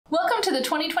Welcome to the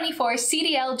 2024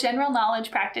 CDL General Knowledge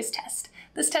Practice Test.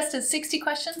 This test is 60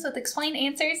 questions with explained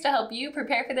answers to help you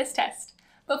prepare for this test.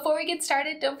 Before we get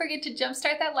started, don't forget to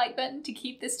jumpstart that like button to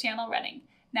keep this channel running.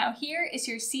 Now here is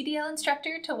your CDL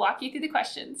instructor to walk you through the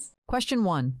questions. Question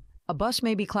 1. A bus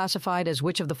may be classified as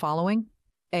which of the following?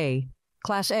 A.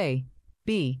 Class A.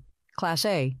 B. Class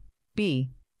A.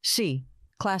 B. C.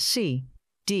 Class C.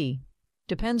 D.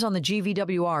 Depends on the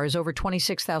GVWR is over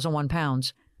 26,001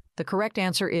 pounds. The correct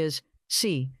answer is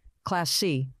C. Class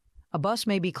C. A bus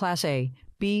may be Class A,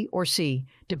 B, or C,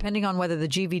 depending on whether the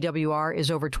GVWR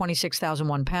is over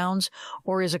 26,001 pounds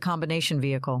or is a combination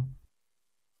vehicle.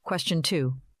 Question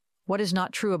 2. What is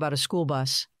not true about a school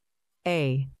bus?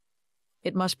 A.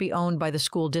 It must be owned by the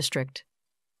school district.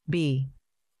 B.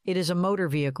 It is a motor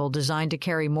vehicle designed to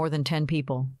carry more than 10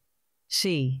 people.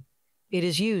 C. It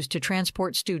is used to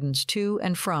transport students to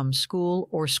and from school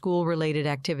or school-related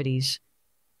activities.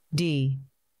 D.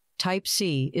 Type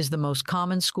C is the most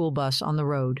common school bus on the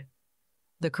road.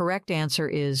 The correct answer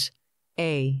is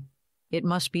A. It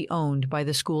must be owned by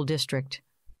the school district.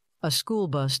 A school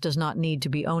bus does not need to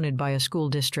be owned by a school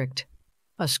district.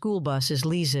 A school bus is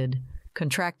leased,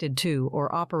 contracted to,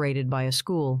 or operated by a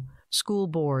school, school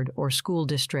board, or school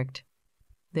district.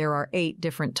 There are 8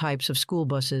 different types of school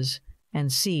buses,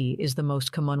 and C is the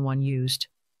most common one used.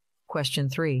 Question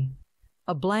 3.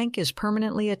 A blank is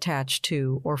permanently attached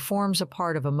to or forms a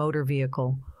part of a motor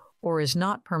vehicle, or is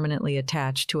not permanently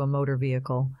attached to a motor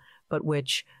vehicle, but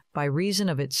which, by reason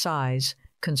of its size,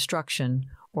 construction,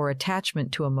 or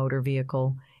attachment to a motor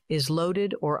vehicle, is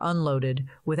loaded or unloaded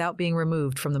without being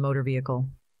removed from the motor vehicle.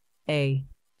 A.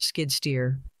 Skid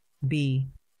steer. B.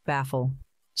 Baffle.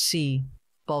 C.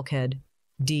 Bulkhead.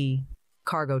 D.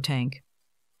 Cargo tank.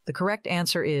 The correct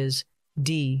answer is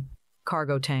D.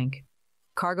 Cargo tank.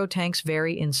 Cargo tanks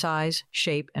vary in size,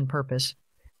 shape, and purpose.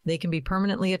 They can be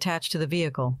permanently attached to the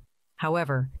vehicle.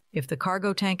 However, if the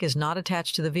cargo tank is not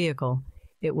attached to the vehicle,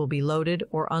 it will be loaded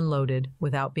or unloaded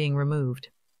without being removed.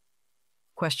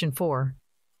 Question 4.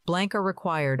 Blank are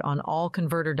required on all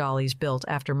converter dollies built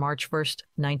after March 1,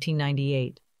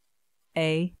 1998.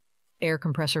 A. Air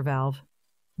compressor valve.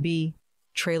 B.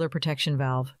 Trailer protection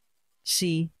valve.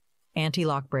 C.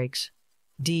 Anti-lock brakes.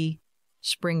 D.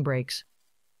 Spring brakes.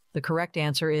 The correct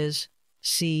answer is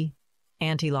C.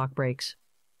 Anti-lock brakes.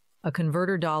 A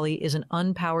converter dolly is an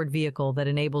unpowered vehicle that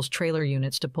enables trailer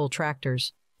units to pull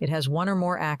tractors. It has 1 or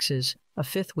more axes, a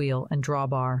 5th wheel, and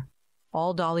drawbar.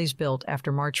 All dollies built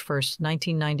after March 1,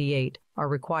 1998 are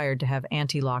required to have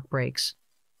anti-lock brakes.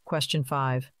 Question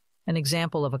 5. An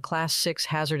example of a Class 6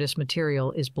 hazardous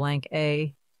material is blank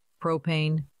A.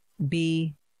 Propane.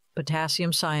 B.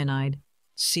 Potassium cyanide.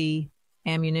 C.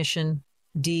 Ammunition.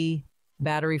 D.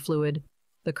 Battery fluid.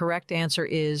 The correct answer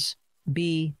is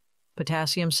B.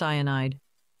 Potassium cyanide.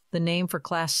 The name for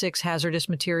Class 6 hazardous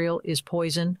material is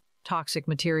poison, toxic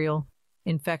material,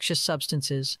 infectious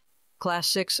substances. Class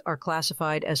 6 are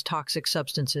classified as toxic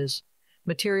substances.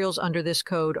 Materials under this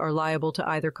code are liable to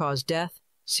either cause death,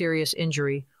 serious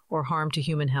injury, or harm to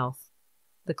human health.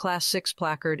 The Class 6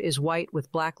 placard is white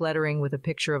with black lettering with a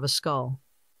picture of a skull.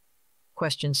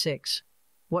 Question 6.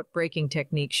 What braking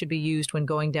technique should be used when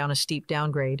going down a steep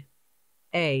downgrade?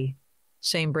 A.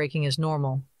 Same braking as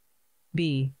normal.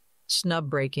 B. Snub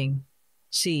braking.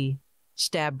 C.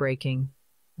 Stab braking.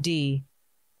 D.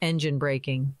 Engine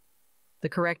braking. The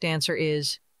correct answer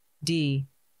is D.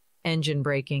 Engine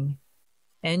braking.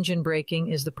 Engine braking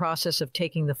is the process of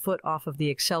taking the foot off of the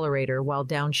accelerator while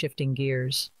downshifting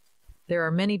gears. There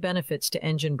are many benefits to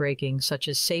engine braking, such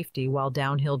as safety while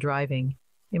downhill driving,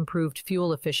 improved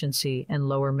fuel efficiency, and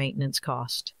lower maintenance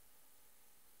cost.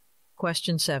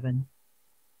 Question 7.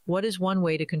 What is one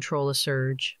way to control a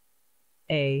surge?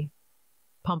 A.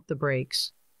 Pump the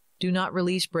brakes. Do not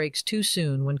release brakes too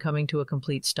soon when coming to a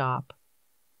complete stop.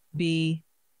 B.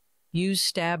 Use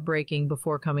stab braking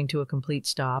before coming to a complete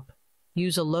stop.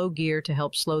 Use a low gear to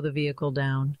help slow the vehicle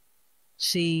down.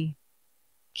 C.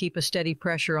 Keep a steady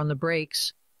pressure on the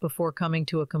brakes before coming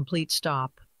to a complete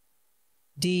stop.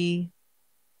 D.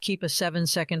 Keep a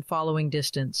 7-second following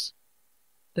distance.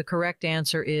 The correct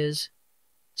answer is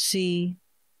C.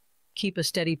 Keep a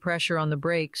steady pressure on the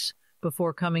brakes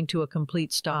before coming to a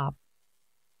complete stop.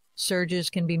 Surges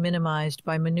can be minimized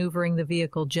by maneuvering the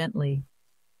vehicle gently.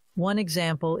 One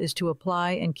example is to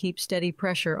apply and keep steady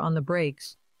pressure on the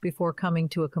brakes before coming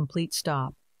to a complete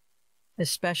stop,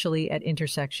 especially at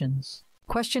intersections.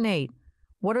 Question 8.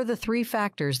 What are the 3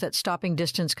 factors that stopping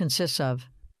distance consists of?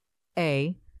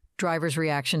 A. Driver's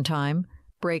reaction time,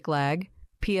 brake lag,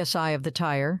 PSI of the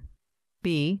tire.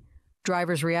 B.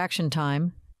 Driver's reaction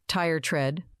time, tire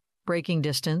tread, braking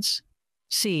distance.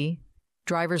 C.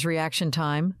 driver's reaction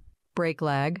time, brake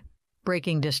lag,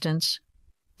 braking distance.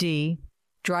 D,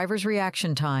 driver's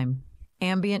reaction time,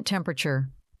 ambient temperature,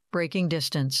 braking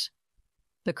distance.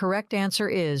 The correct answer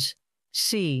is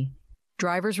C,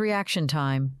 driver's reaction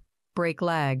time, brake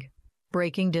lag,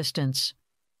 braking distance.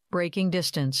 Braking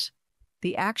distance,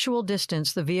 the actual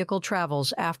distance the vehicle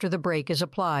travels after the brake is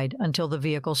applied until the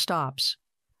vehicle stops.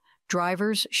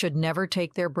 Drivers should never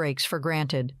take their brakes for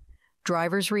granted.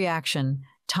 Driver's reaction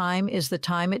time is the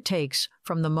time it takes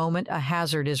from the moment a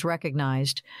hazard is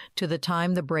recognized to the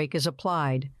time the brake is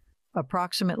applied.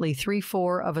 Approximately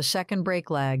 3/4 of a second brake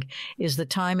lag is the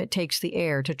time it takes the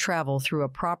air to travel through a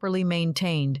properly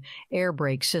maintained air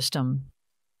brake system.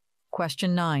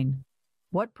 Question 9.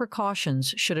 What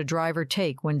precautions should a driver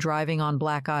take when driving on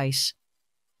black ice?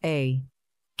 A.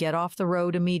 Get off the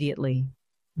road immediately.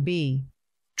 B.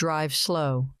 Drive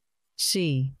slow.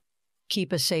 C.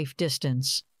 Keep a safe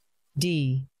distance.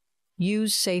 D.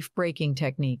 Use safe braking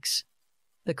techniques.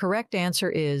 The correct answer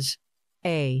is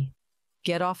A.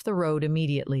 Get off the road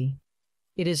immediately.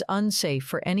 It is unsafe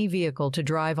for any vehicle to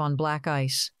drive on black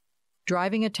ice.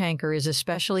 Driving a tanker is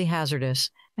especially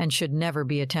hazardous and should never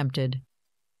be attempted.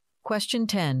 Question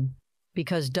 10.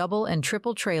 Because double and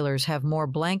triple trailers have more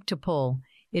blank to pull,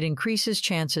 it increases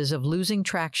chances of losing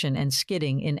traction and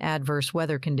skidding in adverse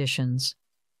weather conditions.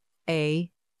 A.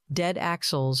 Dead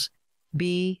axles.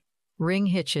 B. Ring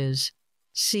hitches.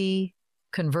 C.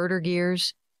 Converter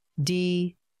gears.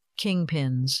 D.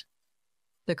 Kingpins.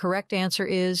 The correct answer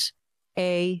is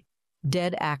A.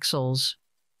 Dead axles.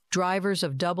 Drivers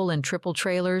of double and triple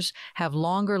trailers have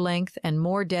longer length and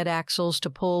more dead axles to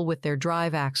pull with their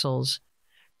drive axles.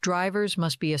 Drivers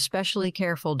must be especially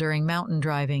careful during mountain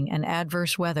driving and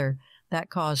adverse weather that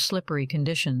cause slippery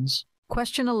conditions.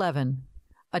 Question 11.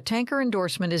 A tanker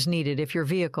endorsement is needed if your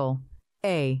vehicle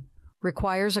A.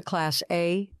 Requires a Class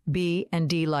A, B, and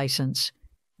D license.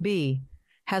 B.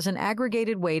 Has an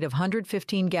aggregated weight of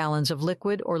 115 gallons of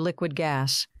liquid or liquid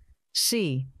gas.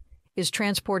 C. Is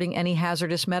transporting any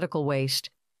hazardous medical waste.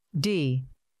 D.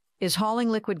 Is hauling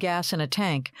liquid gas in a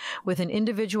tank with an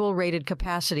individual rated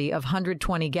capacity of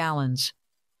 120 gallons.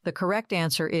 The correct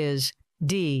answer is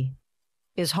D.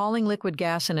 Is hauling liquid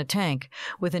gas in a tank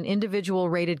with an individual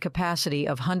rated capacity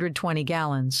of 120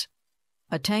 gallons.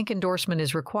 A tank endorsement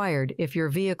is required if your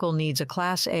vehicle needs a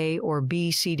Class A or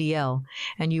B CDL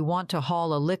and you want to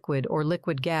haul a liquid or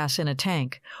liquid gas in a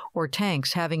tank, or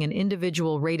tanks having an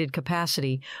individual rated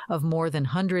capacity of more than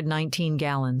 119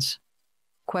 gallons.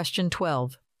 Question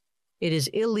 12. It is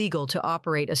illegal to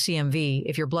operate a CMV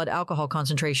if your blood alcohol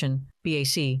concentration,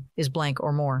 BAC, is blank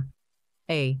or more.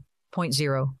 A.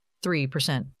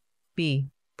 0.03%. B.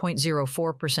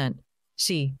 0.04%.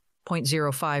 C.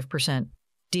 0.05%.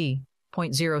 D.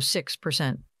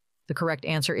 0.06%. The correct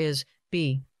answer is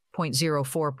B.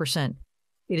 0.04%.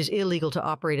 It is illegal to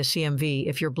operate a CMV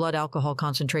if your blood alcohol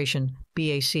concentration,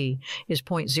 BAC, is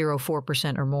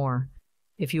 0.04% or more.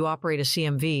 If you operate a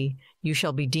CMV, you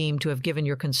shall be deemed to have given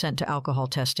your consent to alcohol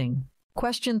testing.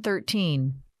 Question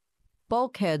 13.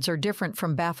 Bulkheads are different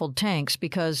from baffled tanks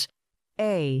because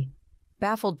A.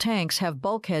 Baffled tanks have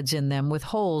bulkheads in them with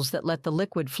holes that let the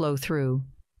liquid flow through.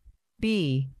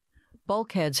 B.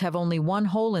 Bulkheads have only one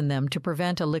hole in them to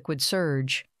prevent a liquid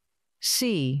surge.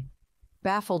 C.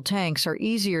 Baffled tanks are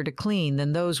easier to clean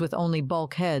than those with only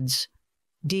bulkheads.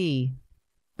 D.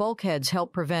 Bulkheads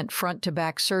help prevent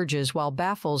front-to-back surges while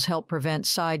baffles help prevent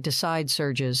side-to-side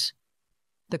surges.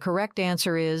 The correct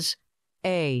answer is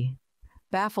A.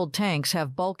 Baffled tanks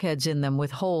have bulkheads in them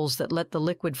with holes that let the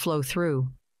liquid flow through.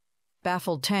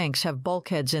 Baffled tanks have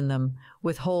bulkheads in them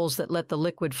with holes that let the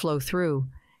liquid flow through,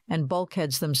 and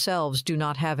bulkheads themselves do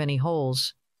not have any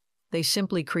holes. They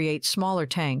simply create smaller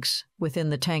tanks within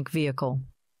the tank vehicle.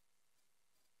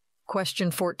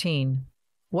 Question 14.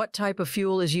 What type of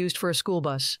fuel is used for a school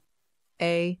bus?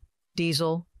 A.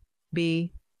 Diesel.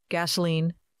 B.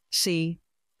 Gasoline. C.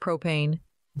 Propane.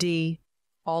 D.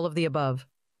 All of the above.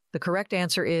 The correct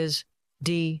answer is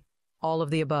D. All of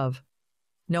the above.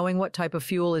 Knowing what type of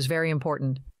fuel is very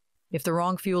important. If the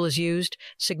wrong fuel is used,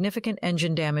 significant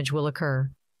engine damage will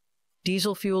occur.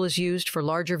 Diesel fuel is used for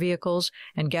larger vehicles,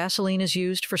 and gasoline is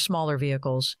used for smaller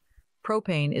vehicles.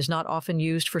 Propane is not often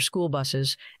used for school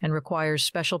buses and requires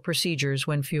special procedures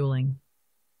when fueling.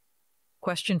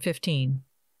 Question 15.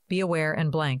 Be aware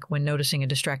and blank when noticing a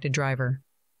distracted driver.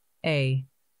 A.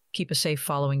 Keep a safe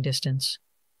following distance.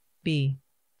 B.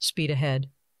 Speed ahead.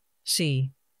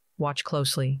 C. Watch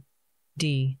closely.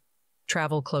 D.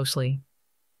 Travel closely.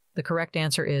 The correct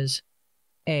answer is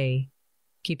A.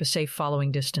 Keep a safe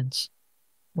following distance.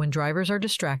 When drivers are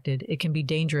distracted, it can be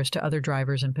dangerous to other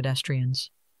drivers and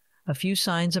pedestrians. A few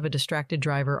signs of a distracted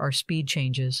driver are speed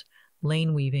changes,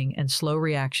 lane weaving, and slow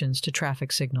reactions to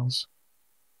traffic signals.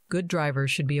 Good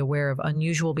drivers should be aware of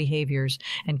unusual behaviors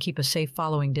and keep a safe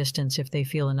following distance if they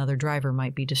feel another driver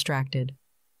might be distracted.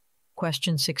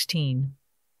 Question 16.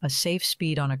 A safe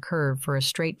speed on a curve for a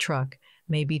straight truck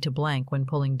may be to blank when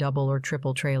pulling double or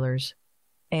triple trailers.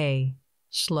 A.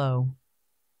 Slow.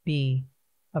 B.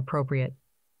 Appropriate.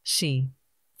 C.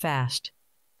 Fast.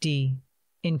 D.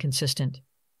 Inconsistent.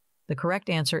 The correct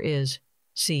answer is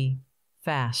C.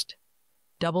 Fast.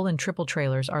 Double and triple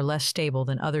trailers are less stable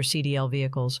than other CDL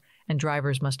vehicles, and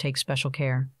drivers must take special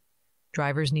care.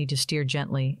 Drivers need to steer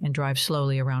gently and drive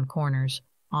slowly around corners,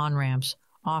 on-ramps,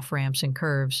 off-ramps, and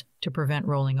curves to prevent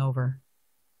rolling over.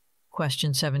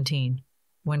 Question 17.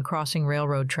 When crossing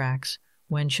railroad tracks,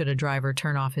 when should a driver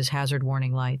turn off his hazard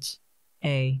warning lights?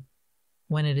 A.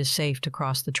 When it is safe to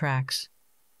cross the tracks.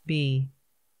 B.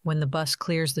 When the bus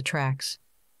clears the tracks.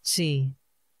 C.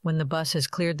 When the bus has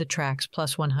cleared the tracks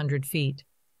plus 100 feet.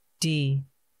 D.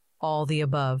 All the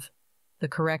above. The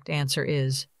correct answer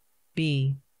is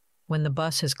B. When the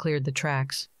bus has cleared the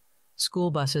tracks.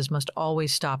 School buses must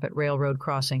always stop at railroad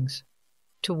crossings.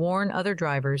 To warn other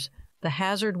drivers, the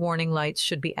hazard warning lights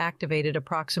should be activated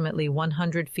approximately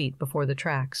 100 feet before the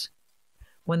tracks.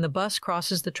 When the bus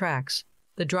crosses the tracks,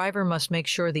 the driver must make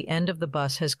sure the end of the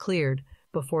bus has cleared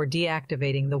before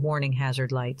deactivating the warning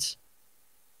hazard lights.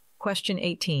 Question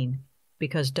 18.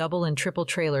 Because double and triple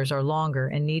trailers are longer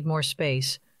and need more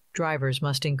space, drivers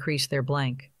must increase their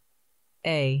blank.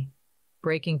 A.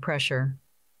 Braking pressure.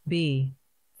 B.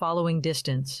 Following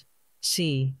distance.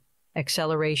 C.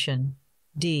 Acceleration.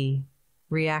 D.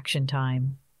 Reaction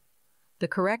time. The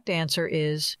correct answer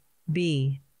is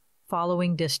B.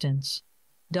 Following distance.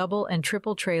 Double and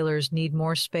triple trailers need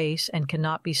more space and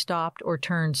cannot be stopped or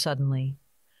turned suddenly.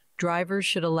 Drivers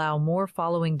should allow more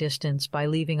following distance by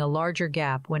leaving a larger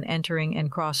gap when entering and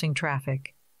crossing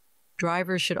traffic.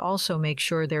 Drivers should also make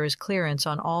sure there is clearance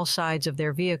on all sides of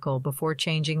their vehicle before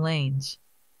changing lanes.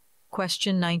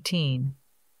 Question 19.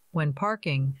 When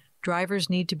parking, drivers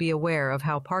need to be aware of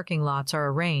how parking lots are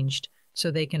arranged so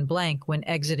they can blank when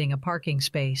exiting a parking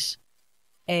space.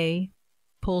 A.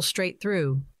 Pull straight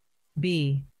through.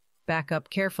 B. Back up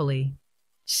carefully.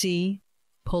 C.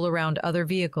 Pull around other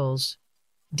vehicles.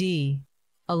 D.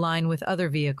 Align with other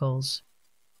vehicles.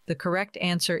 The correct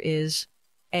answer is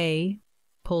A.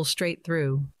 Pull straight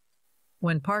through.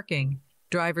 When parking,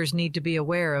 drivers need to be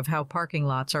aware of how parking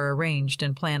lots are arranged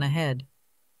and plan ahead.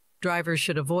 Drivers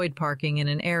should avoid parking in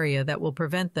an area that will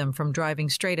prevent them from driving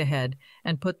straight ahead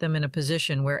and put them in a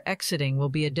position where exiting will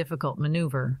be a difficult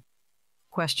maneuver.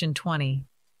 Question 20.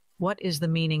 What is the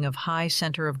meaning of high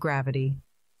center of gravity?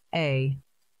 A.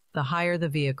 The higher the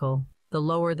vehicle, the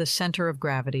lower the center of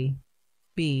gravity.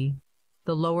 B.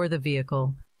 The lower the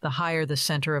vehicle, the higher the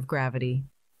center of gravity.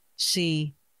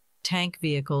 C. Tank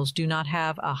vehicles do not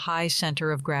have a high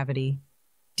center of gravity.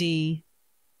 D.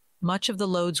 Much of the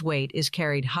load's weight is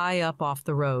carried high up off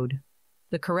the road.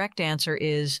 The correct answer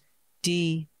is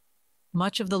D.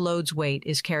 Much of the load's weight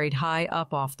is carried high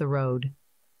up off the road.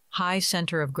 High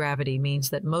center of gravity means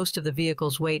that most of the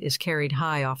vehicle's weight is carried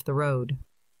high off the road.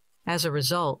 As a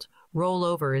result,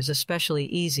 rollover is especially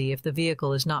easy if the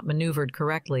vehicle is not maneuvered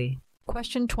correctly.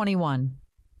 Question 21.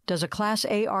 Does a Class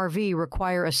A RV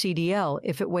require a CDL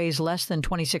if it weighs less than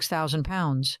 26,000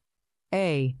 pounds?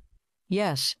 A.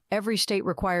 Yes, every state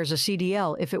requires a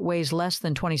CDL if it weighs less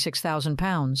than 26,000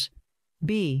 pounds.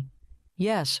 B.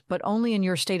 Yes, but only in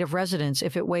your state of residence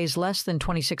if it weighs less than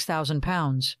 26,000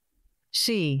 pounds.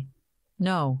 C.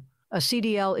 No, a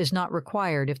CDL is not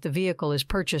required if the vehicle is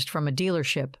purchased from a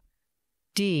dealership.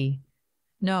 D.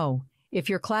 No, if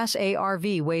your Class A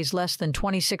RV weighs less than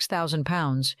 26,000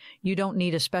 pounds, you don't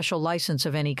need a special license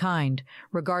of any kind,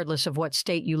 regardless of what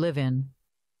state you live in.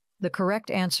 The correct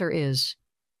answer is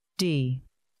D.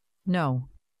 No,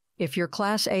 if your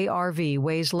Class A RV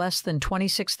weighs less than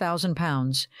 26,000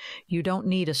 pounds, you don't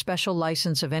need a special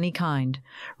license of any kind,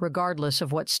 regardless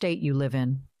of what state you live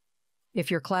in.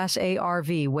 If your Class A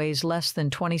RV weighs less than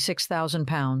 26,000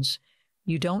 pounds,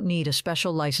 you don't need a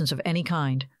special license of any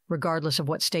kind, regardless of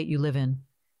what state you live in.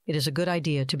 It is a good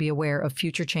idea to be aware of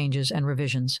future changes and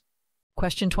revisions.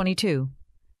 Question 22.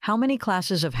 How many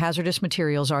classes of hazardous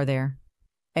materials are there?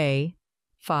 A.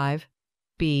 5.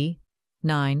 B.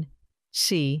 9.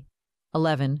 C.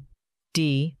 11.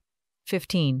 D.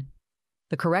 15.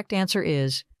 The correct answer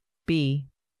is B.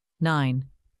 9.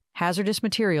 Hazardous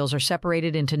materials are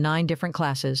separated into 9 different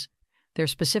classes. Their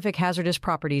specific hazardous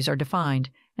properties are defined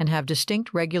and have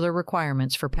distinct regular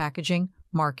requirements for packaging,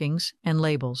 markings, and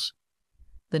labels.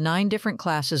 The 9 different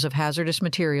classes of hazardous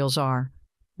materials are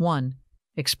 1.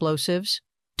 explosives.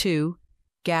 2.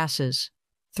 Gases.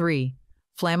 3.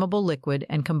 Flammable liquid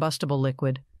and combustible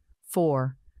liquid.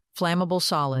 4. Flammable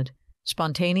solid,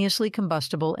 spontaneously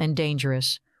combustible and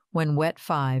dangerous, when wet.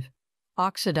 5.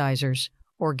 Oxidizers,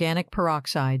 organic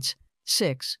peroxides.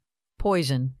 6.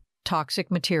 Poison,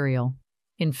 toxic material.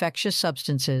 Infectious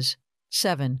substances.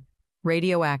 7.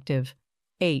 Radioactive.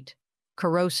 8.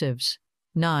 Corrosives.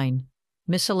 9.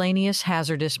 Miscellaneous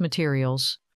hazardous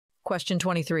materials. Question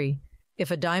 23.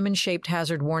 If a diamond-shaped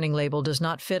hazard warning label does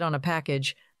not fit on a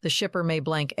package, the shipper may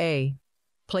blank A.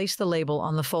 Place the label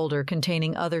on the folder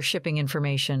containing other shipping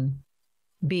information.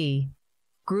 B.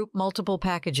 Group multiple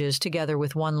packages together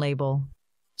with one label.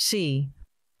 C.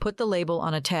 Put the label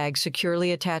on a tag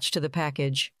securely attached to the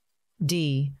package.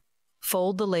 D.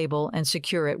 Fold the label and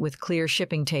secure it with clear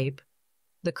shipping tape.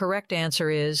 The correct answer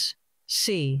is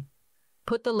C.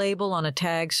 Put the label on a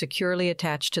tag securely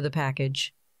attached to the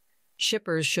package.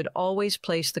 Shippers should always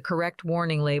place the correct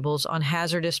warning labels on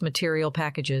hazardous material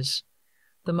packages.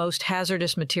 The most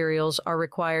hazardous materials are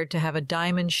required to have a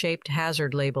diamond-shaped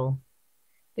hazard label.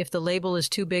 If the label is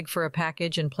too big for a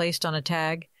package and placed on a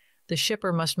tag, the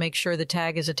shipper must make sure the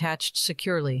tag is attached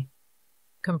securely.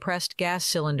 Compressed gas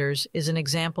cylinders is an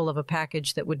example of a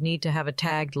package that would need to have a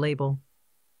tagged label.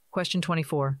 Question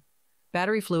 24.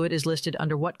 Battery fluid is listed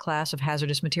under what class of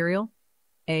hazardous material?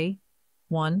 A.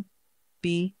 1.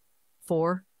 B.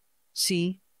 4.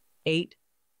 C. 8.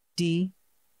 D.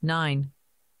 9.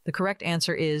 The correct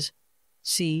answer is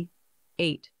C.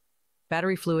 8.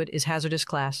 Battery fluid is hazardous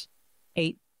class.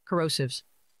 8. Corrosives.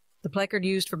 The placard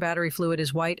used for battery fluid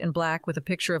is white and black with a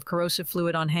picture of corrosive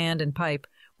fluid on hand and pipe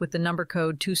with the number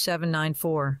code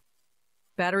 2794.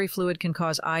 Battery fluid can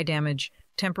cause eye damage,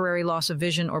 temporary loss of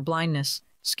vision or blindness,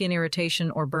 skin irritation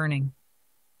or burning.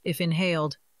 If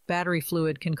inhaled, battery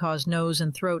fluid can cause nose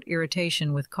and throat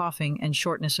irritation with coughing and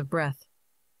shortness of breath.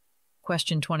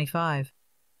 Question 25.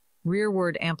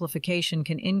 Rearward amplification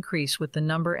can increase with the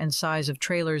number and size of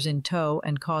trailers in tow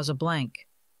and cause a blank.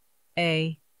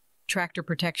 A. Tractor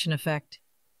protection effect.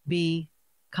 B.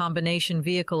 Combination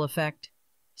vehicle effect.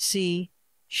 C.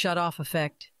 Shut-off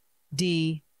effect.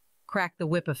 D. Crack the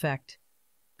whip effect.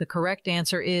 The correct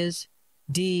answer is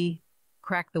D.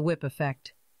 Crack the whip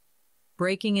effect.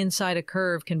 Braking inside a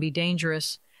curve can be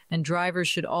dangerous, and drivers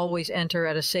should always enter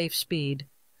at a safe speed.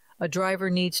 A driver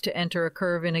needs to enter a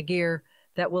curve in a gear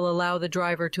that will allow the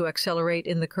driver to accelerate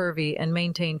in the curvy and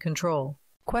maintain control.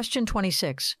 Question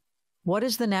 26. What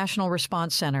is the National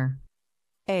Response Center?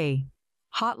 A.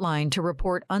 Hotline to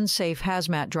report unsafe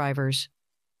hazmat drivers.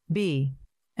 B.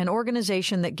 An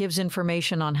organization that gives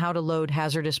information on how to load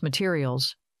hazardous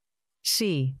materials.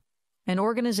 C. An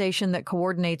organization that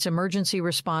coordinates emergency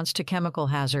response to chemical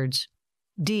hazards.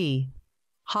 D.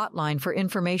 Hotline for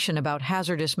information about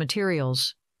hazardous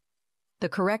materials. The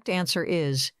correct answer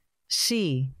is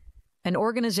C. An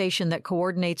organization that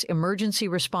coordinates emergency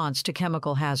response to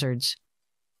chemical hazards.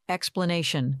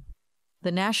 Explanation.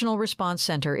 The National Response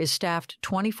Center is staffed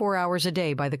 24 hours a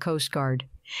day by the Coast Guard.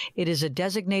 It is a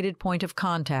designated point of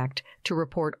contact to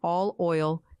report all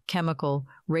oil, chemical,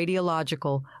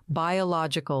 radiological,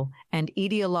 biological, and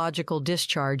etiological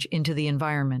discharge into the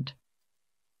environment.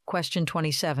 Question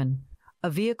 27. A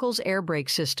vehicle's air brake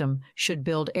system should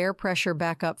build air pressure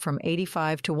back up from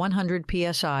 85 to 100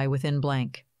 psi within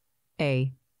blank.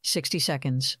 A. 60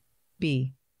 seconds.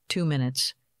 B. 2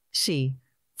 minutes. C.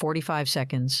 45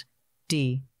 seconds.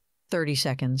 D. 30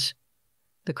 seconds.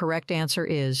 The correct answer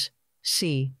is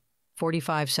C.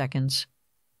 45 seconds.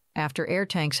 After air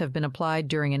tanks have been applied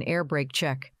during an air brake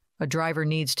check, a driver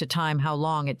needs to time how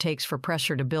long it takes for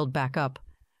pressure to build back up.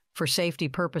 For safety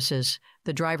purposes,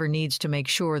 the driver needs to make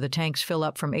sure the tanks fill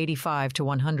up from 85 to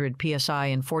 100 psi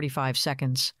in 45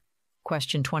 seconds.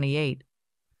 Question 28.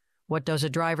 What does a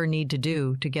driver need to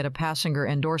do to get a passenger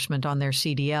endorsement on their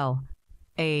CDL?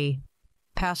 A.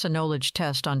 Pass a knowledge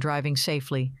test on driving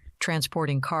safely,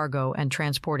 transporting cargo, and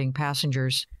transporting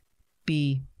passengers.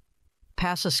 B.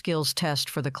 Pass a skills test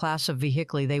for the class of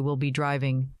vehicle they will be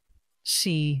driving.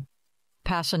 C.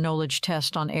 Pass a knowledge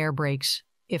test on air brakes,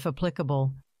 if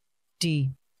applicable.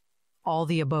 D. All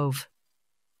the above.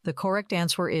 The correct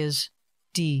answer is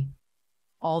D.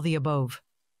 All the above.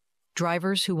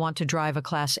 Drivers who want to drive a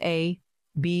Class A,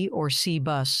 B, or C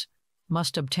bus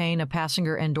must obtain a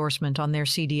passenger endorsement on their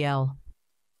CDL.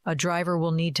 A driver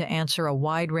will need to answer a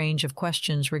wide range of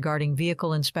questions regarding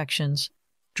vehicle inspections,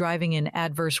 driving in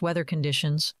adverse weather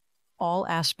conditions, all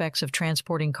aspects of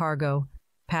transporting cargo,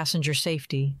 passenger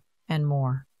safety, and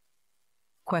more.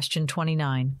 Question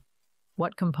 29.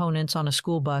 What components on a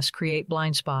school bus create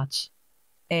blind spots?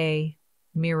 A.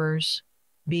 Mirrors.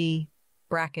 B.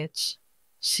 Brackets.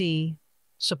 C.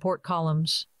 support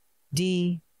columns,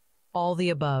 D, all the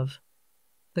above.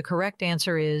 The correct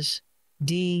answer is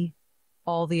D,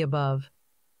 all the above.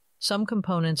 Some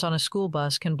components on a school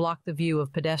bus can block the view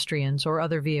of pedestrians or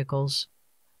other vehicles.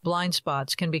 Blind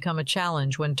spots can become a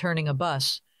challenge when turning a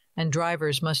bus, and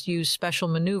drivers must use special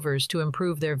maneuvers to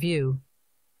improve their view.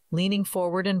 Leaning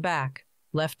forward and back,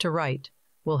 left to right,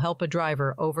 will help a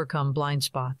driver overcome blind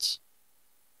spots.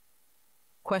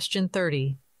 Question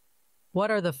 30. What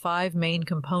are the 5 main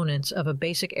components of a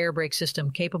basic air brake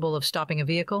system capable of stopping a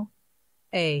vehicle?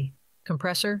 A.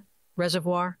 Compressor,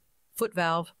 reservoir, foot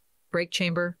valve, brake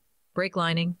chamber, brake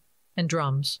lining, and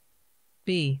drums.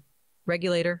 B.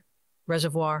 Regulator,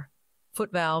 reservoir,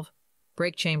 foot valve,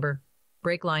 brake chamber,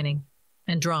 brake lining,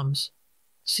 and drums.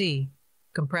 C.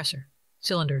 Compressor,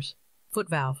 cylinders, foot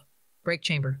valve, brake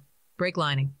chamber, brake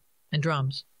lining, and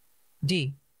drums.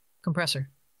 D. Compressor,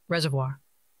 reservoir,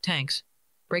 tanks,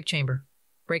 brake chamber,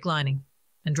 brake lining,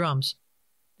 and drums.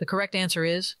 The correct answer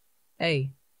is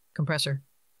A. Compressor,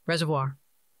 reservoir,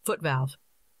 foot valve,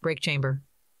 brake chamber,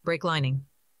 brake lining,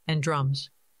 and drums.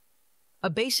 A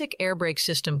basic air brake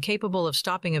system capable of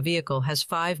stopping a vehicle has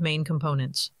 5 main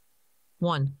components.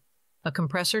 1. A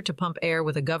compressor to pump air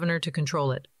with a governor to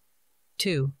control it.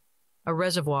 2. A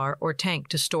reservoir or tank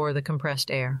to store the compressed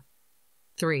air.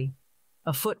 3.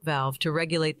 A foot valve to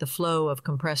regulate the flow of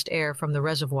compressed air from the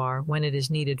reservoir when it is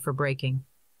needed for braking.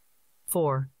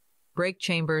 4. Brake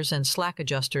chambers and slack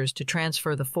adjusters to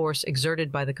transfer the force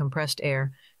exerted by the compressed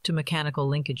air to mechanical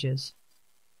linkages.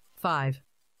 5.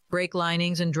 Brake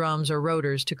linings and drums or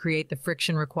rotors to create the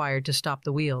friction required to stop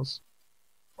the wheels.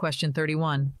 Question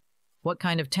 31. What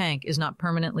kind of tank is not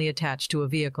permanently attached to a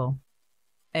vehicle?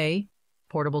 A.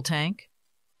 Portable tank.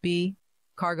 B.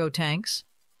 Cargo tanks.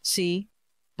 C.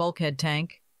 Bulkhead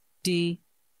tank. D.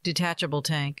 Detachable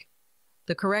tank.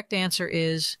 The correct answer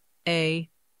is A.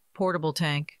 Portable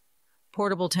tank.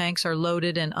 Portable tanks are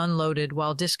loaded and unloaded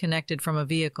while disconnected from a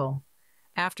vehicle.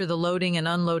 After the loading and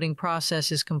unloading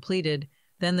process is completed,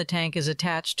 then the tank is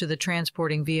attached to the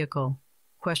transporting vehicle.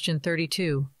 Question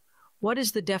 32. What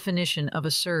is the definition of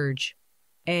a surge?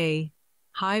 A.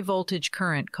 High voltage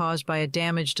current caused by a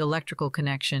damaged electrical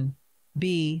connection.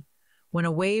 B. When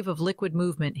a wave of liquid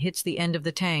movement hits the end of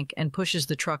the tank and pushes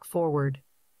the truck forward.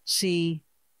 C.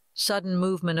 Sudden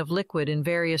movement of liquid in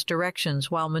various directions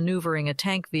while maneuvering a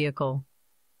tank vehicle.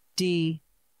 D.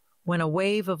 When a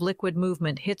wave of liquid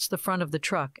movement hits the front of the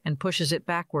truck and pushes it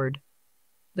backward.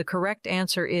 The correct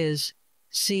answer is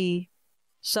C.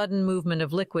 Sudden movement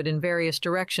of liquid in various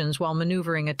directions while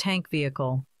maneuvering a tank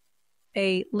vehicle.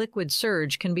 A liquid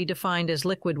surge can be defined as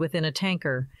liquid within a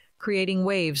tanker, creating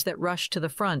waves that rush to the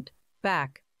front,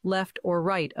 back, left, or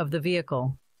right of the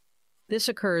vehicle. This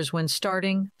occurs when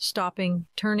starting, stopping,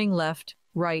 turning left,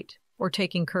 right, or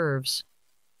taking curves.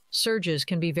 Surges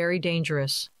can be very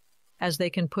dangerous, as they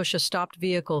can push a stopped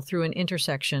vehicle through an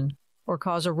intersection or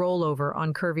cause a rollover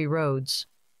on curvy roads.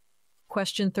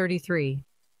 Question 33.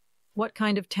 What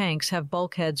kind of tanks have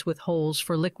bulkheads with holes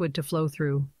for liquid to flow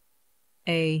through?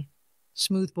 A.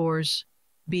 Smoothbores.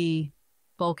 B.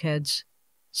 Bulkheads.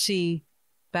 C.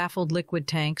 Baffled liquid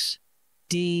tanks.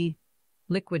 D.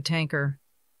 Liquid tanker.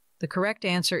 The correct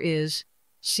answer is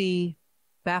C.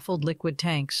 Baffled liquid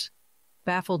tanks.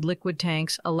 Baffled liquid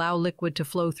tanks allow liquid to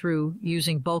flow through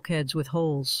using bulkheads with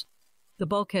holes. The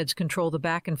bulkheads control the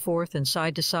back and forth and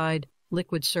side-to-side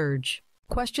liquid surge.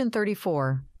 Question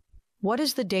 34. What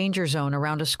is the danger zone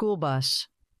around a school bus?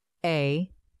 A.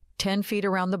 10 feet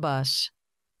around the bus.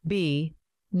 B.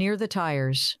 Near the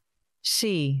tires.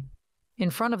 C. In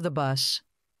front of the bus.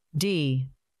 D.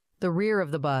 The rear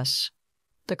of the bus.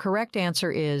 The correct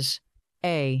answer is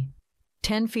A.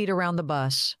 10 feet around the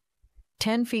bus.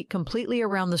 10 feet completely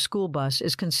around the school bus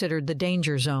is considered the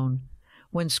danger zone.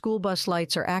 When school bus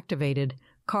lights are activated,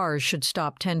 cars should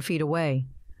stop 10 feet away.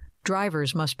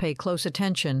 Drivers must pay close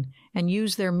attention and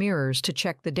use their mirrors to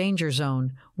check the danger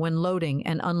zone when loading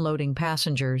and unloading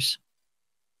passengers.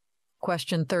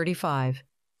 Question 35.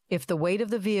 If the weight of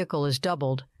the vehicle is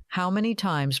doubled, how many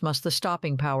times must the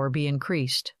stopping power be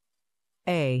increased?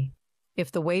 A.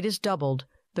 If the weight is doubled,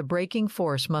 the braking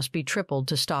force must be tripled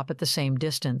to stop at the same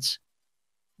distance.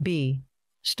 B.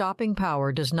 Stopping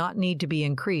power does not need to be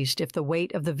increased if the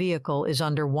weight of the vehicle is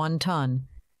under 1 ton.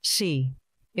 C.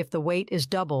 If the weight is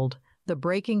doubled, the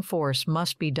braking force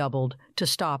must be doubled to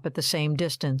stop at the same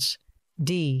distance.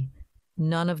 D.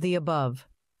 None of the above.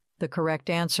 The correct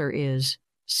answer is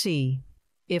C.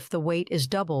 If the weight is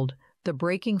doubled, the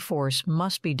braking force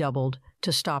must be doubled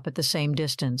to stop at the same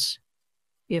distance.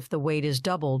 If the weight is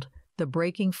doubled, the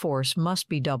braking force must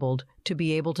be doubled to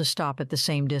be able to stop at the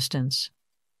same distance.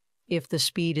 If the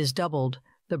speed is doubled,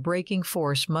 the braking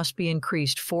force must be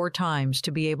increased 4 times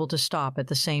to be able to stop at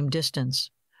the same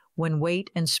distance. When weight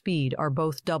and speed are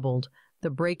both doubled, the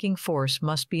braking force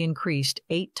must be increased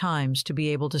 8 times to be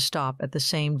able to stop at the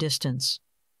same distance.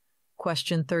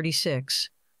 Question 36.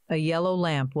 A yellow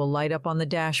lamp will light up on the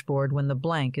dashboard when the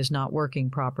blank is not working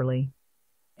properly.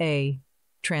 A.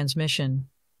 Transmission.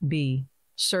 B.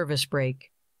 Service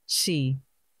brake. C.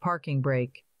 Parking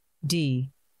brake.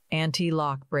 D.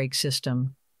 Anti-lock brake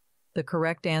system. The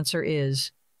correct answer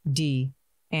is D.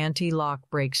 Anti-lock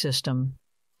brake system.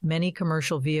 Many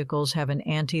commercial vehicles have an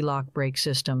anti-lock brake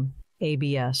system,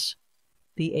 ABS.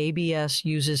 The ABS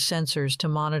uses sensors to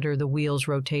monitor the wheel's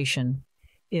rotation.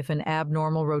 If an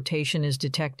abnormal rotation is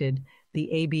detected,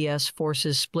 the ABS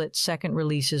forces split-second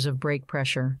releases of brake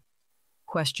pressure.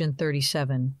 Question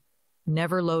 37.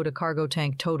 Never load a cargo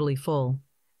tank totally full.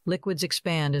 Liquids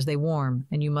expand as they warm,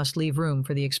 and you must leave room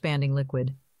for the expanding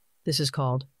liquid. This is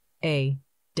called A.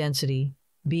 Density.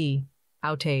 B.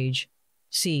 Outage.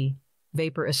 C.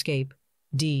 Vapor escape.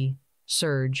 D.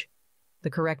 Surge.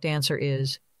 The correct answer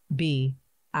is B.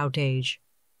 Outage.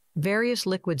 Various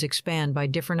liquids expand by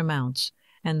different amounts,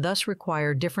 and thus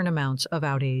require different amounts of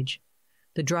outage.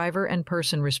 The driver and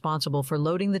person responsible for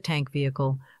loading the tank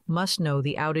vehicle must know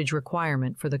the outage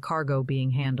requirement for the cargo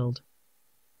being handled.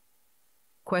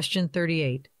 Question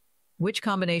 38. Which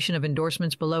combination of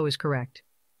endorsements below is correct?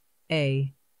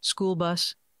 A. School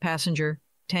bus, passenger,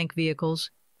 tank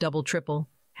vehicles, double triple,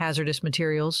 hazardous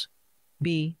materials.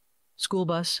 B. School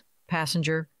bus,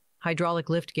 passenger, hydraulic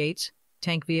lift gates,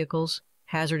 tank vehicles,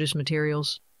 hazardous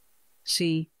materials.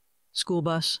 C. School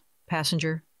bus,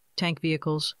 passenger, tank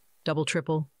vehicles, double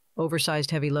triple, oversized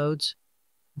heavy loads.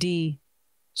 D.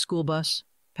 School bus,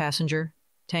 passenger,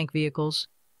 tank vehicles,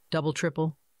 double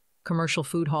triple, commercial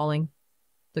food hauling.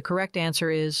 The correct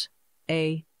answer is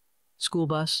A. School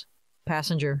bus,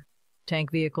 passenger,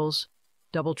 tank vehicles,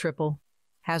 double triple,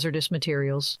 hazardous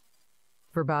materials.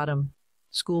 Verbatim: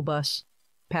 school bus,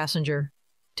 passenger,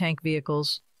 tank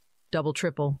vehicles, double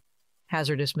triple,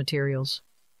 hazardous materials.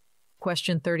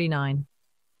 Question 39.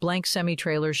 Blank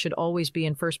semi-trailers should always be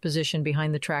in first position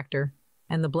behind the tractor,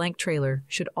 and the blank trailer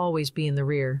should always be in the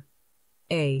rear.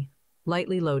 A.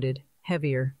 Lightly loaded,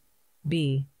 heavier.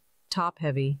 B. Top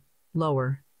heavy,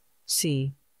 lower.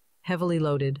 C. Heavily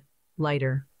loaded,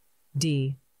 lighter.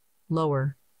 D.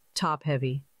 Lower, top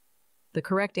heavy. The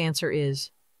correct answer is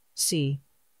C.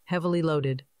 Heavily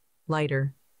loaded,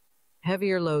 lighter.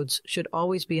 Heavier loads should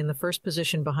always be in the first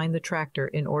position behind the tractor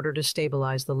in order to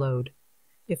stabilize the load.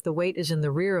 If the weight is in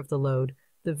the rear of the load,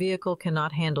 the vehicle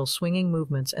cannot handle swinging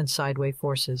movements and sideway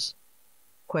forces.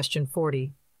 Question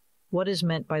 40. What is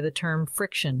meant by the term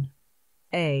friction?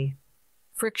 A.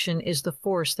 Friction is the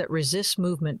force that resists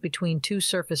movement between two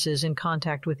surfaces in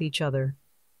contact with each other.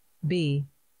 B.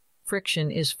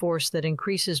 Friction is force that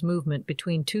increases movement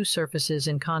between two surfaces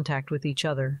in contact with each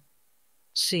other.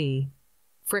 C.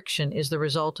 Friction is the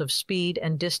result of speed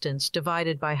and distance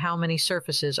divided by how many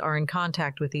surfaces are in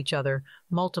contact with each other,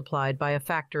 multiplied by a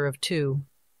factor of 2.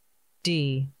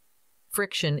 D.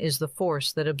 Friction is the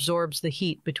force that absorbs the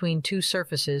heat between two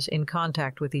surfaces in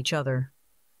contact with each other.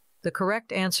 The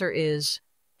correct answer is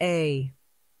A.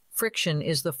 Friction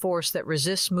is the force that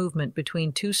resists movement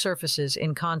between two surfaces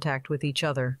in contact with each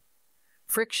other.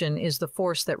 Friction is the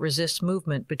force that resists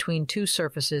movement between two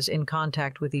surfaces in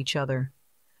contact with each other.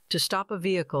 To stop a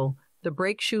vehicle, the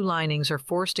brake shoe linings are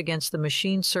forced against the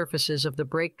machined surfaces of the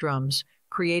brake drums,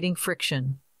 creating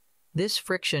friction. This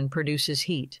friction produces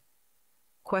heat.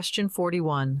 Question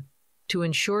 41. To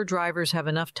ensure drivers have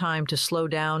enough time to slow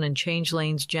down and change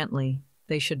lanes gently,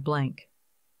 they should blank.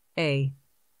 A.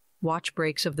 Watch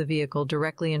brakes of the vehicle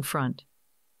directly in front.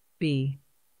 B.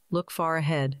 Look far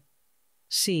ahead.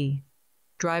 C.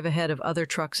 Drive ahead of other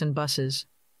trucks and buses.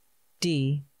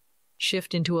 D.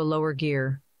 Shift into a lower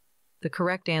gear. The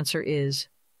correct answer is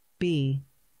B.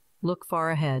 Look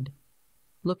far ahead.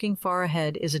 Looking far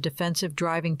ahead is a defensive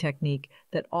driving technique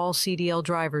that all CDL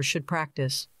drivers should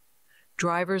practice.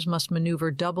 Drivers must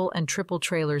maneuver double and triple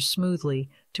trailers smoothly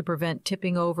to prevent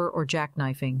tipping over or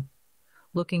jackknifing.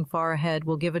 Looking far ahead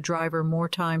will give a driver more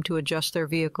time to adjust their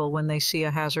vehicle when they see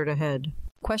a hazard ahead.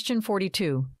 Question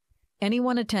 42.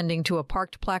 Anyone attending to a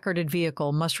parked placarded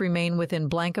vehicle must remain within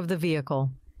blank of the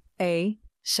vehicle. A.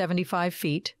 75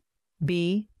 feet.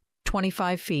 B.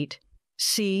 25 feet.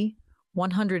 C.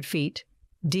 100 feet.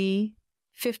 D.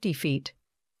 50 feet.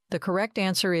 The correct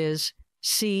answer is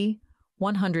C.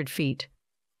 100 feet.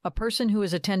 A person who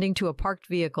is attending to a parked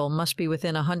vehicle must be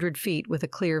within 100 feet with a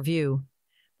clear view.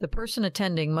 The person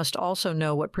attending must also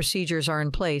know what procedures are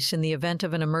in place in the event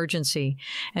of an emergency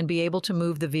and be able to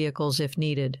move the vehicles if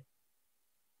needed.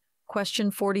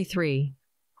 Question 43.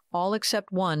 All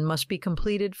except one must be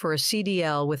completed for a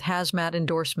CDL with hazmat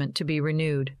endorsement to be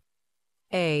renewed.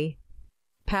 A.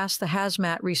 Pass the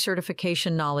hazmat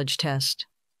recertification knowledge test.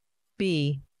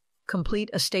 B. Complete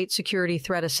a state security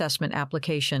threat assessment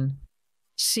application.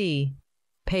 C.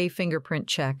 Pay fingerprint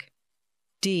check.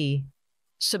 D.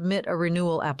 Submit a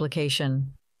renewal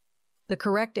application. The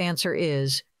correct answer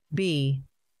is B.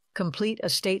 Complete a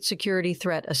state security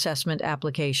threat assessment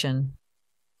application.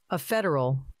 A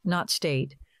federal, not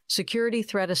state, security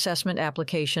threat assessment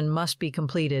application must be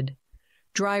completed.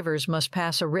 Drivers must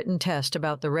pass a written test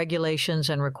about the regulations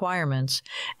and requirements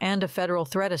and a federal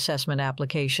threat assessment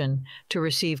application to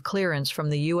receive clearance from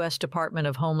the U.S. Department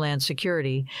of Homeland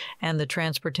Security and the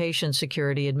Transportation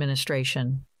Security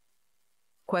Administration.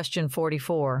 Question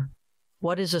 44.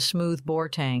 What is a smooth bore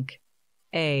tank?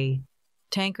 A.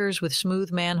 Tankers with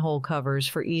smooth manhole covers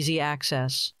for easy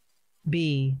access.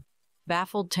 B.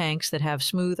 Baffled tanks that have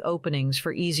smooth openings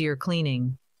for easier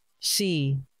cleaning.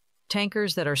 C.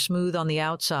 Tankers that are smooth on the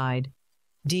outside.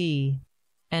 D.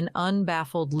 An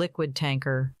unbaffled liquid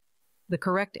tanker. The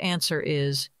correct answer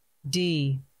is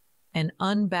D. An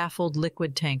unbaffled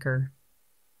liquid tanker.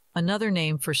 Another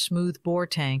name for smooth bore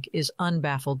tank is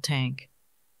unbaffled tank.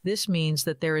 This means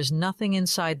that there is nothing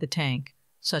inside the tank,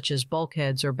 such as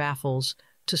bulkheads or baffles,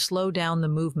 to slow down the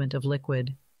movement of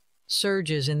liquid.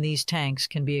 Surges in these tanks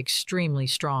can be extremely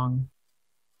strong.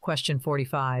 Question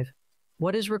 45.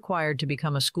 What is required to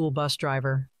become a school bus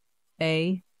driver?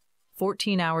 A.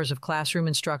 14 hours of classroom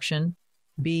instruction.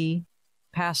 B.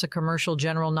 Pass a commercial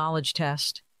general knowledge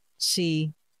test.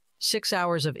 C. 6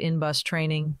 hours of in-bus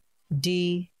training.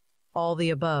 D. All the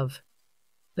above.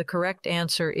 The correct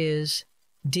answer is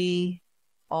D.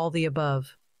 All the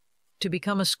above. To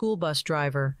become a school bus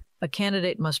driver, a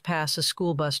candidate must pass a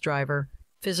school bus driver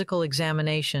physical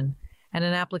examination, and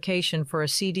an application for a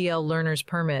CDL learner's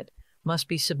permit must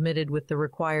be submitted with the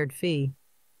required fee.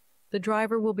 The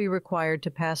driver will be required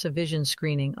to pass a vision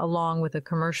screening along with a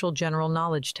commercial general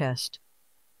knowledge test.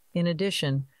 In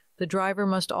addition, the driver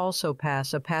must also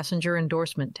pass a passenger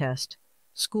endorsement test,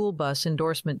 school bus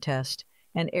endorsement test,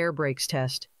 and air brakes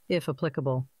test, if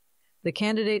applicable. The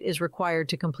candidate is required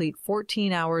to complete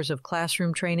 14 hours of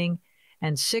classroom training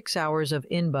and 6 hours of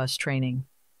in-bus training.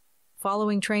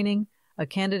 Following training, a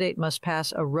candidate must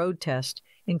pass a road test,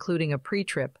 including a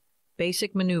pre-trip,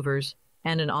 basic maneuvers,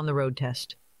 and an on-the-road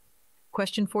test.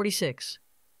 Question 46.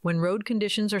 When road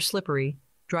conditions are slippery,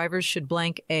 drivers should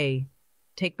blank A.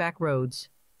 Take back roads.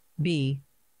 B.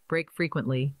 Brake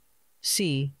frequently.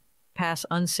 C. Pass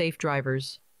unsafe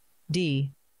drivers.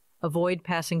 D. Avoid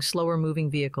passing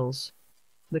slower-moving vehicles.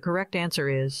 The correct answer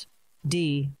is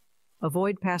D.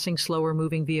 Avoid passing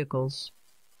slower-moving vehicles.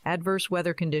 Adverse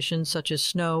weather conditions such as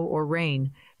snow or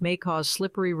rain may cause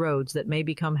slippery roads that may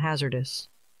become hazardous.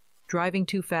 Driving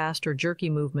too fast or jerky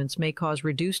movements may cause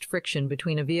reduced friction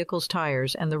between a vehicle's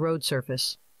tires and the road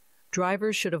surface.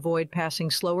 Drivers should avoid passing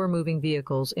slower-moving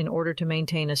vehicles in order to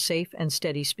maintain a safe and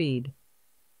steady speed.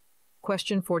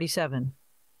 Question 47.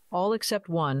 All except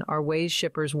one are ways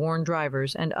shippers warn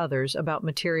drivers and others about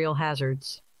material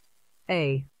hazards.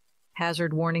 A.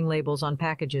 Hazard warning labels on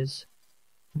packages.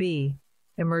 B.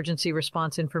 Emergency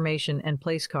response information and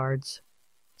place cards.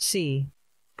 C.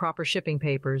 Proper shipping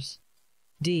papers.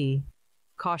 D.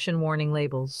 Caution warning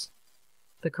labels.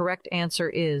 The correct answer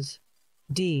is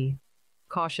D.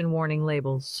 Caution warning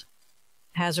labels.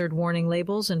 Hazard warning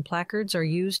labels and placards are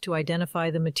used to identify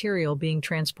the material being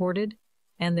transported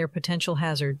and their potential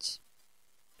hazards.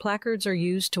 Placards are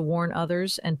used to warn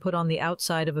others and put on the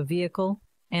outside of a vehicle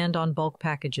and on bulk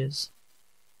packages.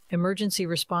 Emergency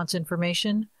response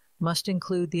information must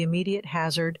include the immediate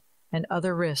hazard and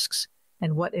other risks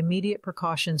and what immediate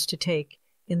precautions to take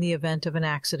in the event of an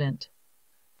accident.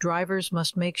 Drivers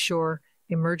must make sure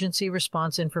emergency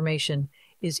response information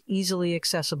is easily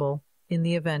accessible in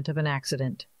the event of an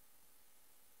accident.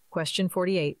 Question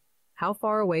 48. How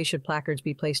far away should placards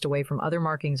be placed away from other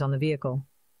markings on the vehicle?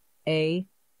 A.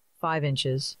 5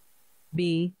 inches.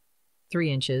 B.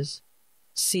 3 inches.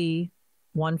 C.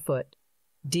 1 foot.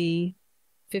 D.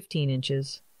 15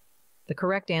 inches. The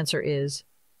correct answer is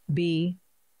B.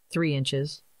 3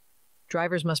 inches.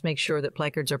 Drivers must make sure that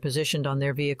placards are positioned on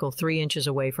their vehicle 3 inches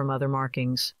away from other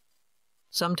markings.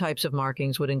 Some types of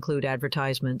markings would include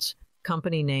advertisements,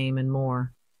 company name, and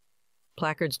more.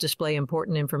 Placards display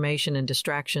important information, and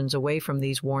distractions away from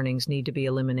these warnings need to be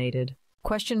eliminated.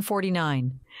 Question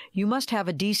 49. You must have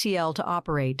a DCL to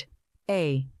operate.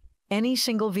 A. Any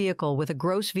single vehicle with a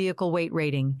gross vehicle weight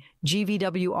rating,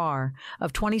 GVWR,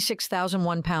 of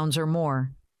 26,001 pounds or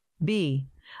more. B.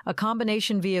 A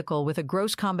combination vehicle with a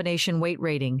gross combination weight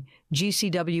rating,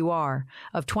 GCWR,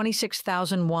 of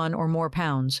 26,001 or more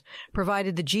pounds,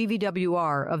 provided the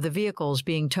GVWR of the vehicles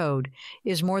being towed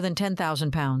is more than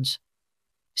 10,000 pounds.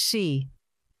 C.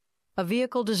 A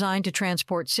vehicle designed to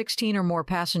transport 16 or more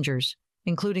passengers,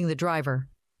 including the driver.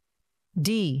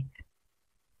 D.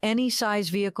 Any size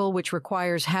vehicle which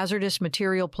requires hazardous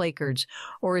material placards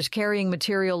or is carrying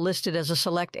material listed as a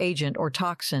select agent or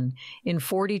toxin in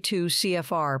 42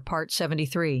 CFR Part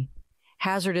 73.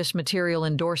 Hazardous material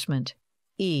endorsement.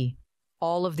 E.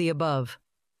 All of the above.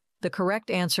 The correct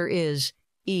answer is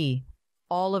E.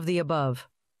 All of the above.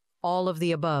 All of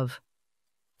the above.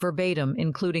 Verbatim,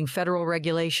 including federal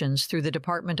regulations through the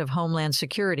Department of Homeland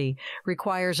Security,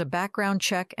 requires a background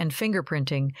check and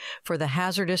fingerprinting for the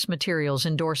hazardous materials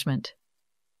endorsement.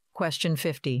 Question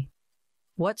 50.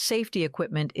 What safety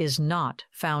equipment is not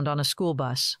found on a school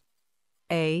bus?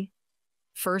 A.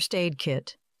 First aid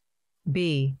kit.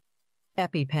 B.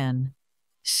 EpiPen.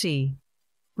 C.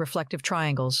 Reflective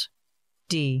triangles.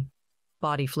 D.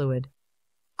 Body fluid.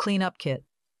 Cleanup kit.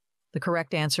 The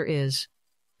correct answer is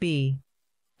B.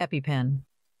 EpiPen.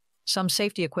 Some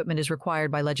safety equipment is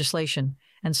required by legislation,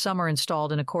 and some are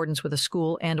installed in accordance with a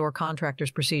school and/or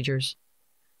contractor's procedures.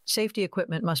 Safety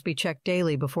equipment must be checked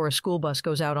daily before a school bus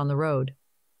goes out on the road.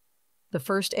 The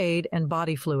first aid and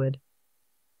body fluid.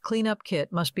 Cleanup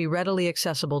kit must be readily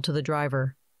accessible to the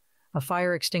driver. A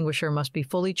fire extinguisher must be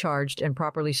fully charged and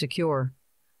properly secure.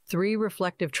 3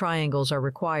 reflective triangles are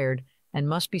required and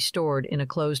must be stored in a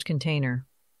closed container.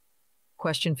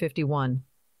 Question 51.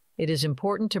 It is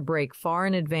important to brake far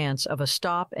in advance of a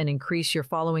stop and increase your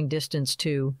following distance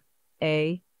to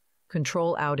A.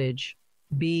 Control outage.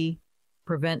 B.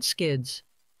 Prevent skids.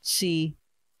 C.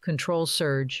 Control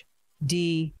surge.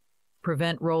 D.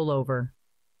 Prevent rollover.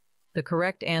 The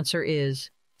correct answer is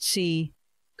C.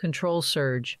 Control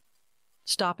surge.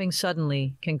 Stopping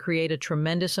suddenly can create a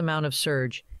tremendous amount of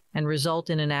surge and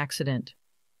result in an accident.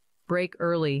 Brake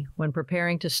early when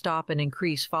preparing to stop and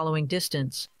increase following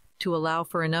distance to allow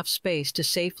for enough space to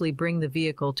safely bring the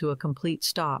vehicle to a complete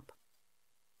stop.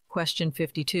 Question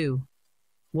 52.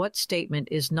 What statement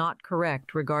is not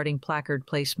correct regarding placard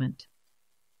placement?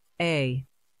 A.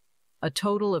 A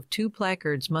total of 2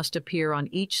 placards must appear on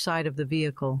each side of the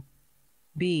vehicle.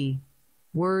 B.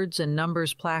 Words and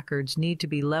numbers placards need to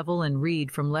be level and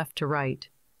read from left to right.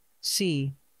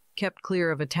 C. Kept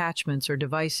clear of attachments or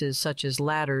devices such as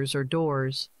ladders or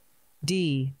doors.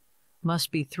 D.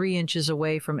 Must be 3 inches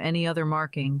away from any other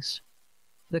markings.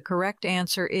 The correct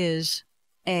answer is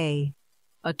A.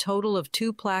 A total of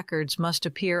 2 placards must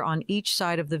appear on each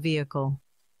side of the vehicle.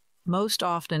 Most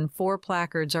often, 4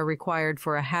 placards are required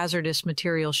for a hazardous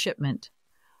material shipment.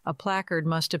 A placard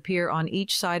must appear on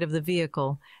each side of the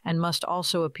vehicle and must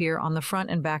also appear on the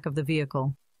front and back of the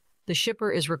vehicle. The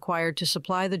shipper is required to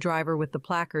supply the driver with the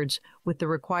placards with the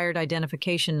required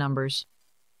identification numbers.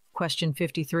 Question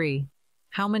 53.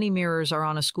 How many mirrors are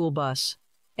on a school bus?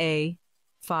 A.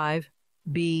 5.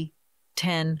 B.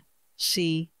 10.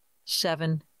 C.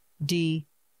 7. D.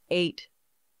 8.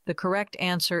 The correct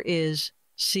answer is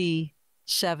C.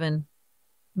 7.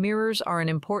 Mirrors are an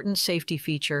important safety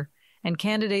feature, and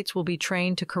candidates will be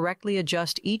trained to correctly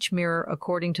adjust each mirror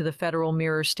according to the federal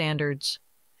mirror standards.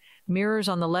 Mirrors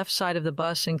on the left side of the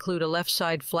bus include a left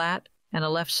side flat and a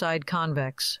left side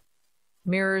convex.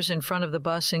 Mirrors in front of the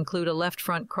bus include a left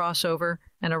front crossover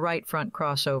and a right front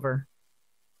crossover.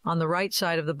 On the right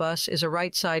side of the bus is a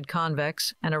right side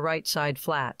convex and a right side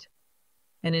flat.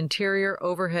 An interior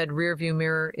overhead rearview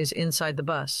mirror is inside the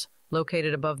bus,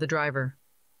 located above the driver.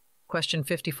 Question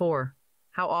 54.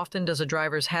 How often does a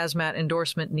driver's hazmat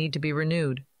endorsement need to be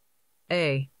renewed?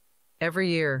 A. Every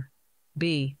year.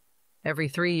 B. Every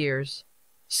 3 years.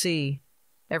 C.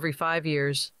 Every 5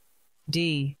 years.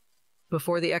 D.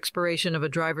 Before the expiration of a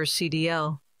driver's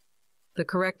CDL. The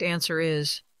correct answer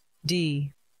is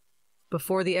D.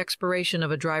 Before the expiration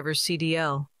of a driver's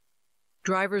CDL.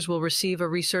 Drivers will receive a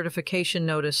recertification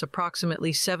notice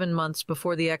approximately 7 months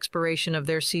before the expiration of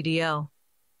their CDL.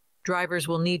 Drivers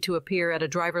will need to appear at a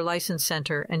driver license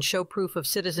center and show proof of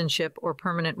citizenship or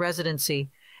permanent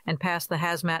residency and pass the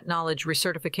Hazmat Knowledge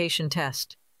Recertification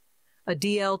Test. A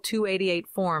DL-288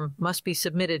 form must be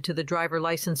submitted to the driver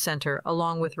license center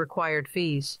along with required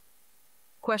fees.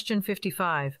 Question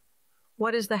 55.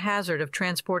 What is the hazard of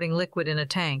transporting liquid in a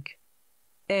tank?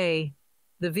 A.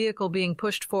 The vehicle being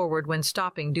pushed forward when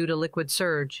stopping due to liquid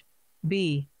surge.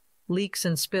 B. Leaks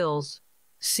and spills.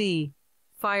 C.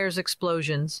 Fires,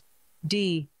 explosions.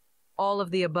 D. All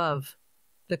of the above.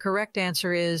 The correct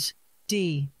answer is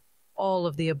D. All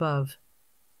of the above.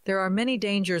 There are many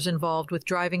dangers involved with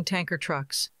driving tanker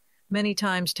trucks. Many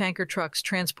times tanker trucks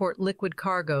transport liquid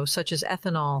cargo such as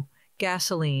ethanol,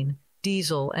 gasoline,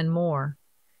 diesel, and more.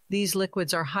 These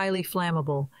liquids are highly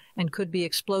flammable and could be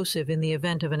explosive in the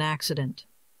event of an accident.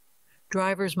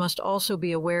 Drivers must also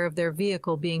be aware of their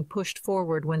vehicle being pushed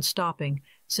forward when stopping,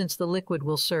 since the liquid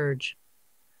will surge.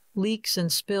 Leaks and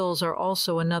spills are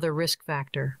also another risk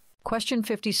factor. Question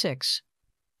 56.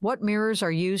 What mirrors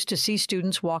are used to see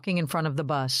students walking in front of the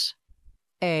bus?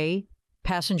 A.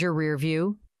 Passenger rear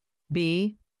view.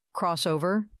 B.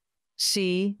 Crossover.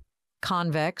 C.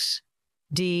 Convex.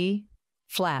 D.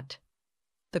 Flat.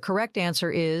 The correct answer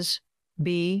is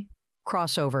B.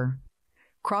 Crossover.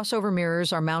 Crossover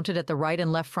mirrors are mounted at the right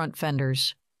and left front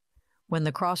fenders. When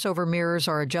the crossover mirrors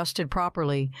are adjusted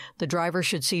properly, the driver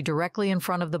should see directly in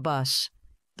front of the bus,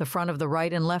 the front of the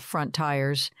right and left front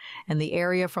tires, and the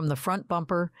area from the front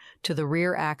bumper to the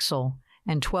rear axle,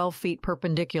 and 12 feet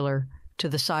perpendicular to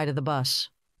the side of the bus.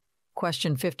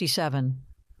 Question 57.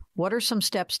 What are some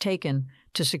steps taken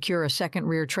to secure a second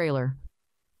rear trailer?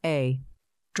 A.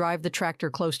 Drive the tractor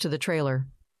close to the trailer.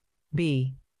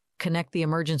 B. Connect the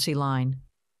emergency line.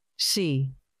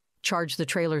 C. Charge the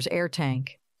trailer's air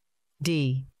tank.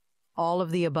 D. All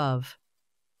of the above.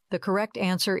 The correct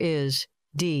answer is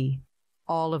D.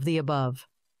 All of the above.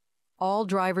 All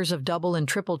drivers of double and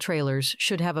triple trailers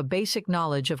should have a basic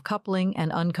knowledge of coupling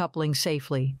and uncoupling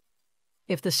safely.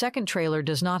 If the second trailer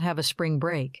does not have a spring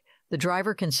brake, the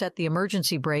driver can set the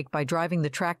emergency brake by driving the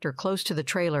tractor close to the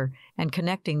trailer and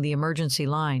connecting the emergency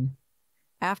line.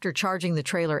 After charging the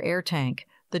trailer air tank,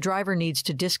 the driver needs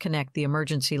to disconnect the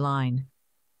emergency line.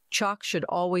 Chalk should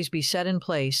always be set in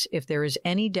place if there is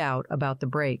any doubt about the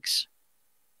brakes.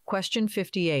 Question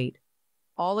 58.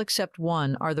 All except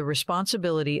one are the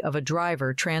responsibility of a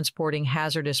driver transporting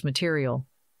hazardous material.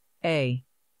 A.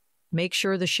 Make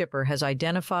sure the shipper has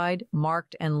identified,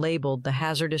 marked, and labeled the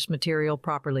hazardous material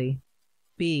properly.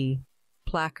 B.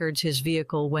 Placards his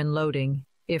vehicle when loading,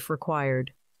 if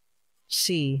required.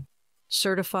 C.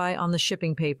 Certify on the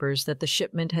shipping papers that the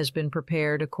shipment has been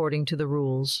prepared according to the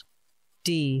rules.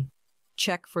 D.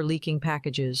 Check for leaking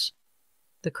packages.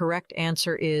 The correct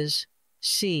answer is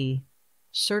C.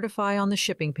 Certify on the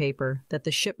shipping paper that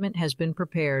the shipment has been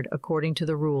prepared according to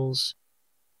the rules.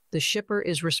 The shipper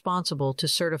is responsible to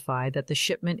certify that the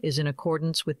shipment is in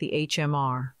accordance with the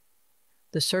HMR.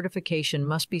 The certification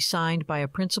must be signed by a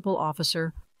principal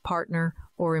officer, partner,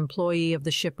 or employee of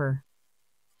the shipper.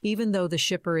 Even though the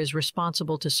shipper is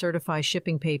responsible to certify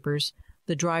shipping papers,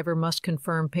 the driver must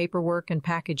confirm paperwork and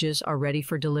packages are ready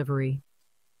for delivery.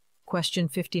 Question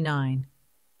 59.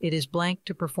 It is blank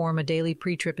to perform a daily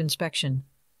pre-trip inspection.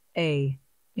 A.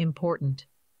 Important.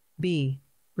 B.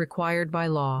 Required by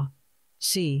law.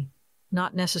 C.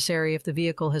 Not necessary if the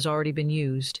vehicle has already been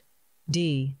used.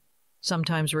 D.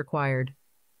 Sometimes required.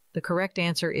 The correct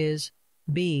answer is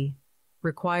B.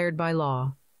 Required by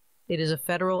law. It is a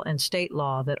federal and state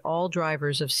law that all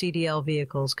drivers of CDL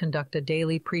vehicles conduct a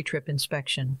daily pre-trip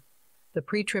inspection. The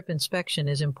pre-trip inspection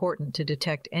is important to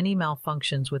detect any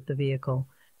malfunctions with the vehicle,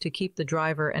 to keep the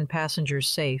driver and passengers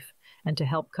safe, and to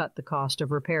help cut the cost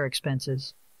of repair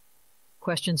expenses.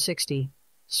 Question 60.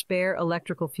 Spare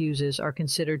electrical fuses are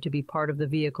considered to be part of the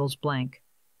vehicle's blank.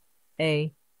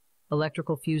 A.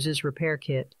 Electrical fuses repair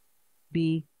kit.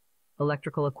 B.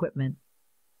 Electrical equipment.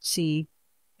 C.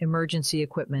 Emergency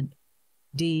equipment.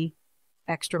 D.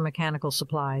 Extra mechanical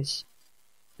supplies.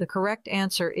 The correct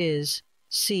answer is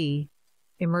C.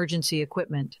 Emergency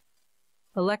equipment.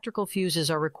 Electrical fuses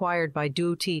are required by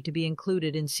DOT to be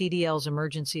included in CDL's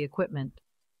emergency equipment.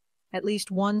 At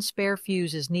least one spare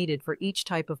fuse is needed for each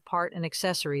type of part and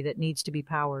accessory that needs to be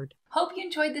powered. Hope you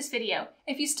enjoyed this video.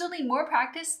 If you still need more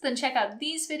practice, then check out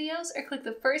these videos or click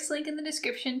the first link in the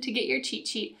description to get your cheat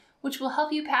sheet, which will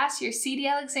help you pass your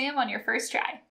CDL exam on your first try.